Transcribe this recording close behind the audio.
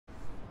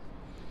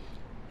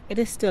It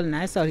is still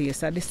nice out here,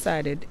 so I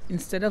decided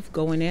instead of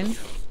going in,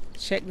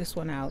 check this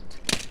one out,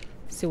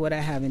 see what I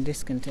have in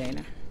this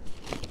container.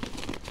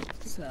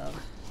 So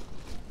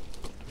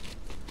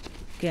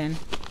again,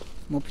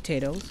 more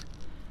potatoes,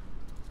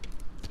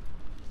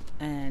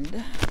 and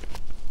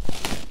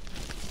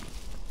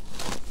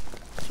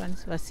trying to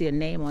see if I see a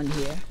name on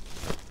here.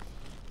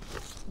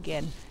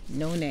 Again,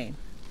 no name,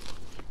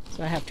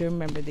 so I have to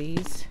remember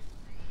these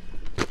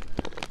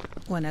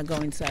when I go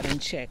inside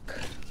and check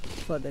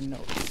for the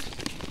notes.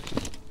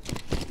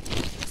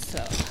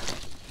 So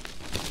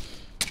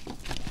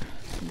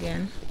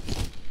again,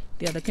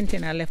 the other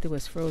container I left, it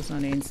was frozen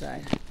on the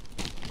inside.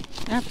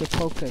 I have to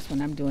focus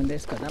when I'm doing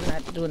this because I'm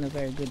not doing a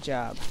very good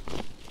job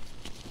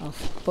of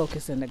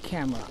focusing the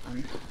camera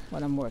on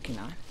what I'm working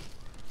on.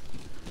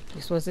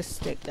 This was a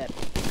stick that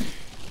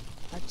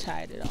I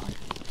tied it on.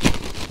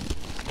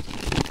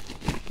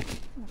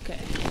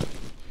 Okay.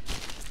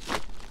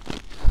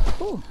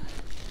 Whew.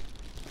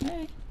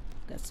 Hey,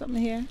 got something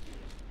here.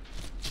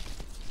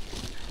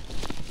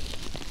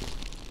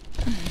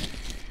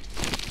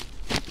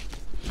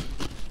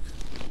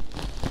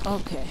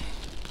 Okay.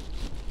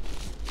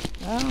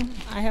 Well,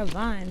 I have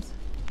vines.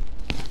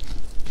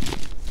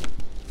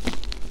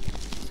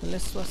 So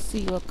let's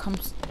see what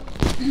comes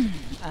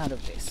out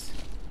of this.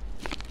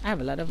 I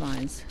have a lot of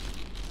vines.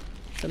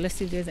 So let's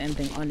see if there's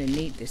anything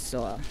underneath this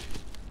soil.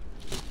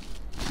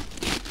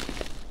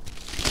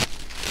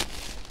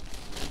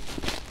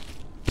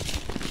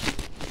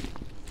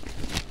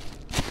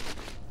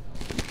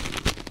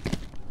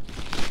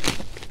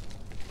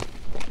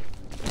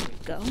 There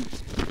we go.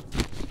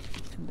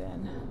 And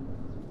then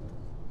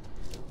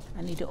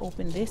I need to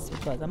open this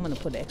because I'm going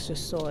to put extra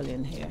soil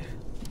in here.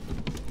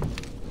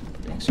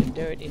 Put extra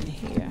dirt in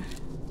here.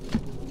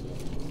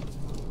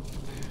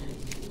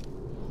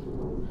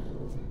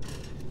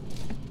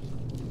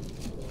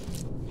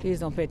 Please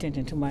don't pay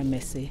attention to my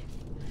messy.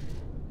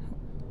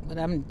 But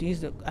I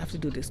have to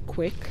do this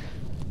quick.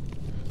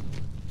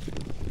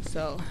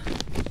 So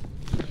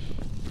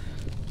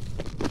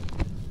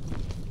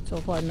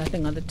far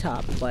nothing on the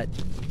top, but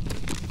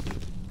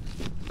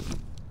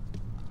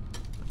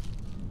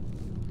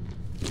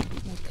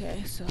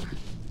okay, so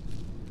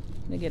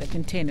let me get a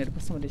container to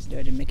put some of this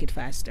dirt and make it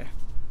faster.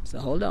 So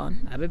hold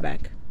on, I'll be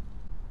back.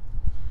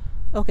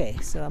 Okay,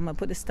 so I'm gonna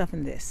put the stuff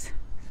in this.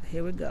 So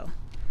here we go.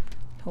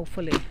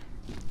 Hopefully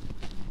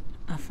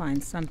I'll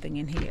find something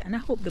in here, and I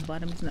hope the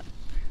bottom is not.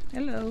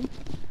 Hello.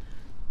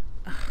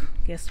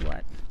 Guess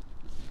what?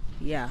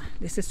 Yeah,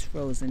 this is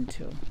frozen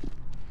too.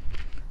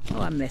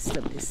 Oh, I messed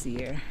up this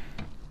year,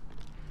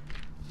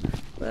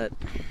 but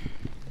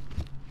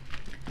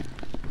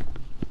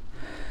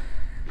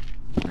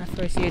my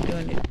first year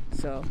doing it,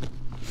 so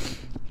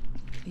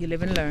you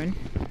live and learn.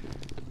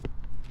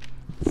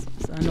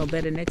 So I know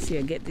better next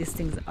year, get these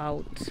things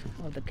out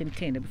of the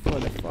container before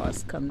the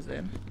frost comes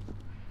in.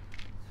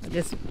 I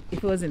guess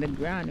if it was in the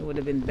ground, it would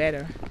have been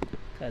better,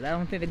 because I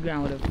don't think the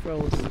ground would have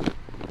froze.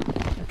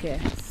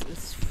 Okay,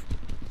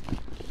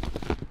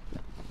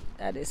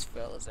 that is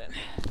frozen.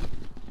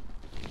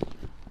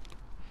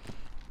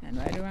 And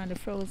right around the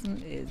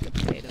frozen is the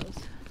potatoes.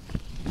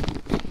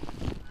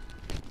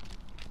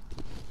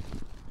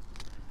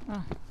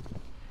 Oh,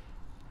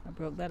 I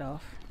broke that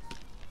off.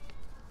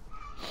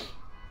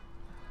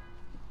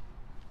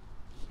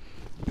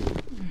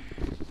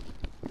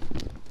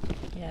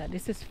 Yeah,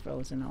 this is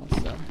frozen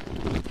also.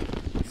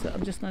 So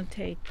I'm just going to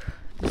take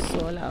the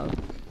soil out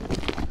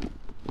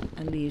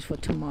and leave for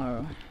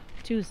tomorrow,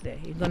 Tuesday.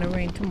 It's going to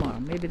rain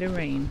tomorrow. Maybe the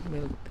rain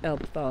will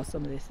help thaw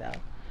some of this out.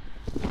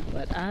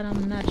 But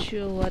I'm not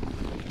sure what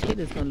the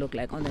potatoes going to look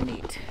like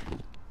underneath.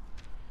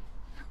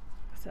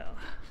 So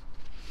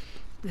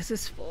this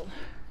is full.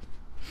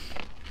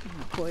 I'm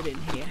going to pour it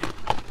in here.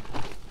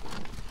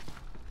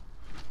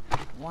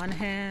 One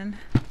hand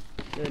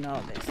doing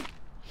all this.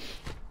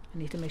 I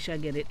need to make sure I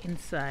get it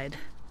inside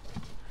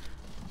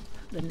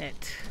the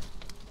net.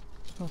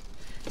 Oh,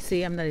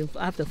 see, I'm not even,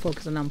 I have to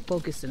focus, and I'm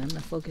focusing. I'm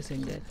not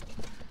focusing good.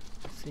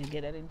 So you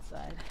get it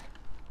inside.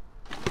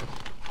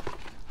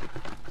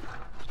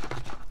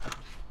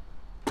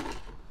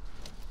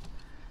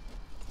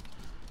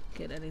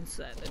 Get it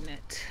inside the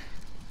net.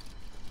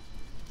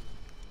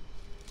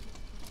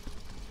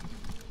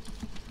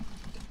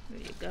 There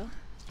you go.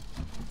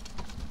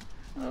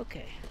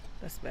 Okay,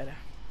 that's better.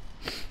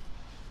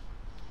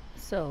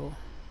 So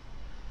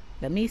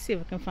let me see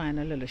if I can find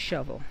a little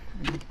shovel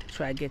and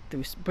try to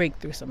break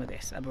through some of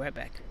this. I'll be right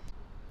back.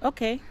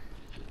 Okay,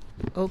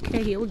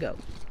 here we go.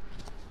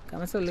 Got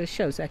myself a little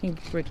shovel so I can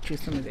break through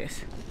some of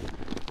this.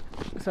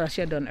 That's what I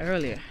should have done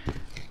earlier.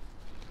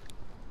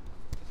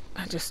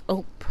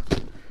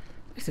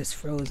 This is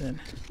frozen.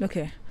 Look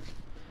here.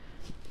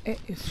 It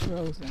is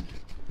frozen.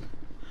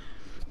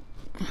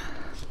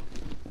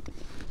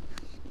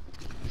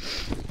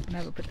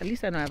 At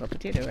least I know I have a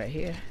potato right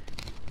here.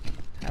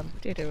 I have a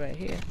potato right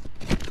here.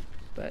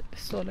 But the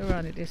soil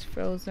around it is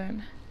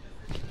frozen.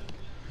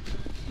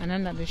 And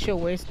I'm not even sure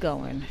where it's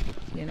going,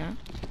 you know?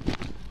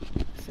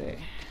 See.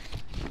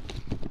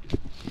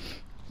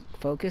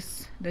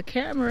 Focus the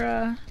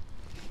camera.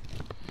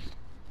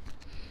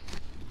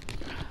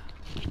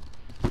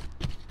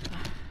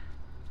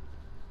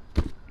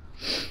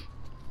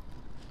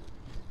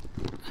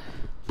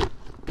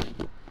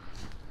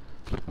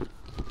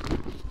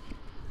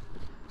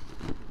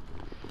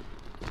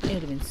 It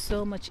would have been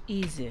so much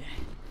easier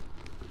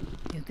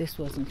if this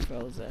wasn't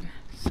frozen.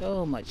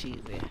 So much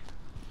easier.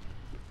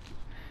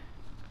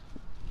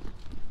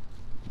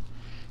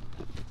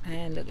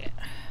 And look at,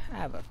 I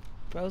have a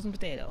frozen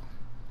potato.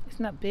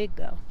 It's not big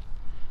though.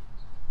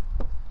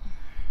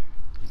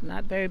 It's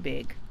not very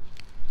big.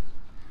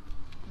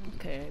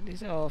 Okay,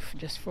 these are all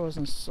just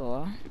frozen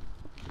soy.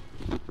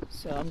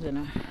 So I'm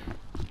gonna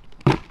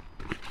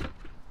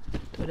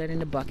throw that in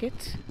the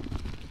bucket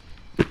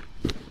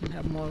and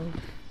have more.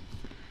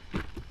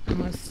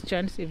 I'm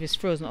trying to see if it's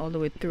frozen all the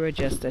way through or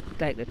just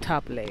like the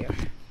top layer.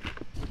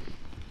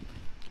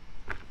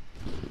 I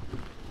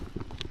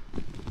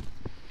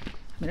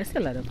mean, there's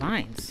still a lot of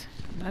vines.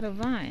 A lot of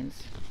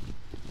vines.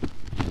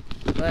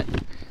 But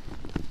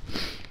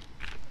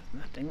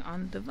nothing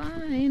on the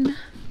vine.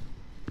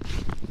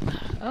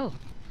 Oh,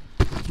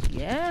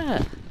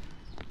 yeah.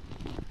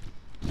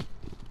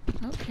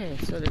 Okay,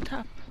 so the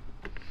top.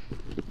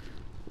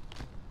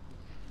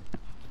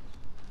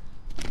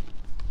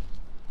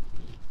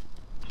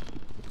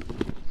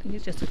 I think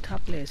it's just the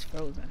top layer is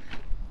frozen.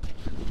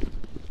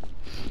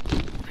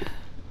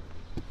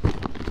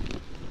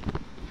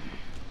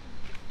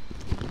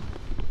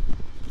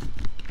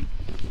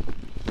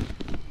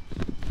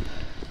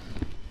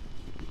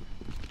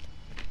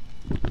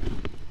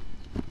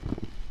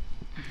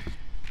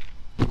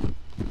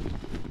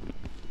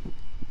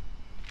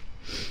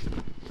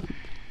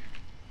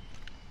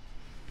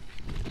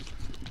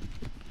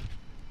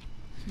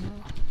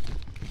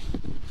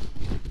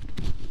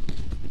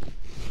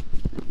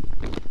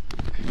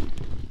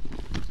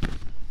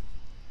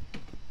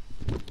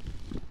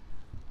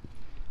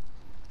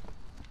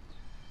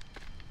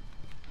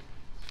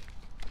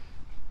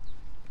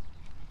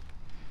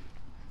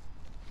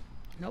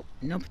 Nope,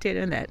 no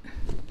potato in that.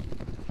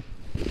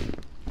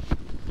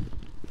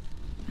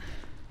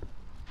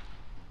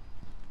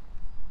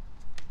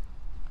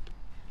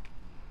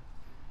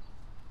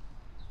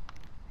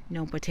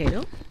 No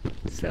potato.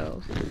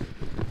 So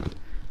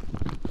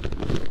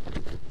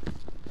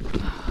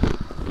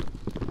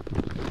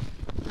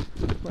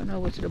run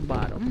over to the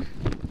bottom.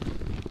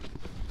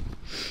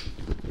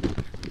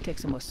 Take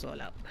some more soil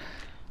out.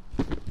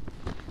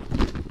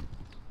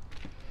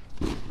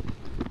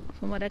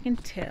 From what I can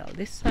tell,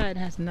 this side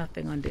has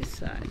nothing on this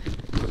side.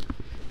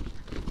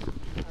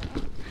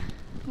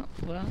 Oh,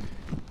 well.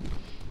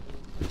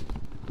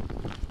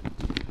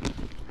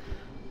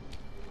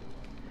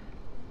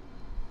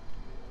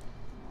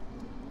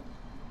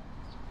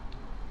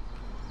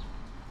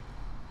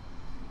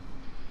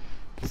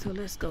 So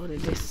let's go to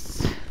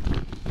this.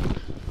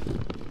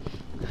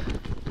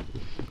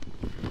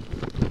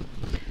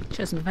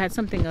 Trust me, if I had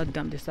something, I'll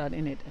dump this out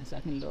in it so I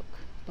can look.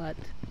 But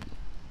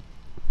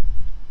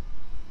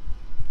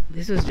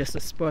this was just a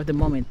spur of the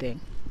moment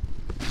thing.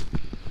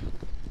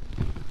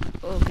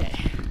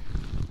 Okay.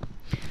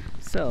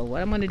 So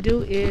what I'm going to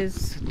do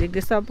is dig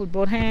this up with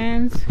both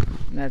hands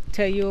and I'll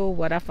tell you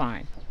what I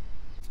find.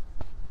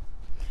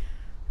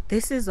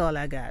 This is all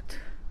I got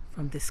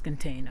from this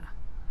container.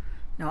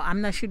 Now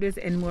I'm not sure there's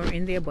any more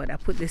in there, but I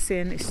put this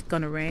in. It's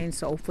going to rain,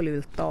 so hopefully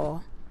it'll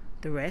thaw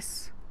the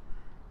rest.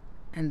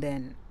 And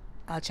then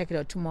I'll check it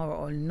out tomorrow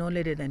or no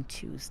later than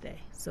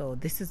Tuesday. So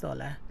this is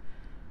all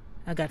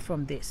I got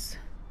from this.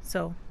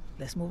 So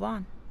let's move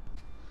on.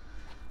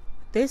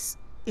 This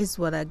is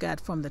what I got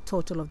from the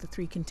total of the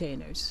 3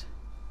 containers.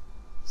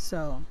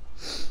 So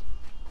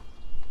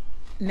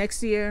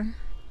next year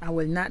I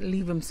will not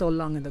leave them so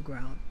long in the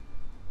ground.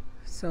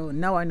 So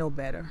now I know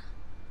better.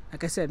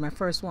 Like I said, my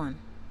first one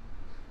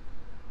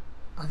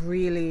of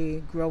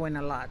really growing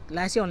a lot.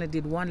 Last year I only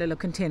did 1 little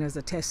container as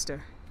a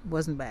tester. It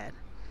wasn't bad.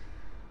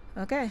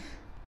 Okay.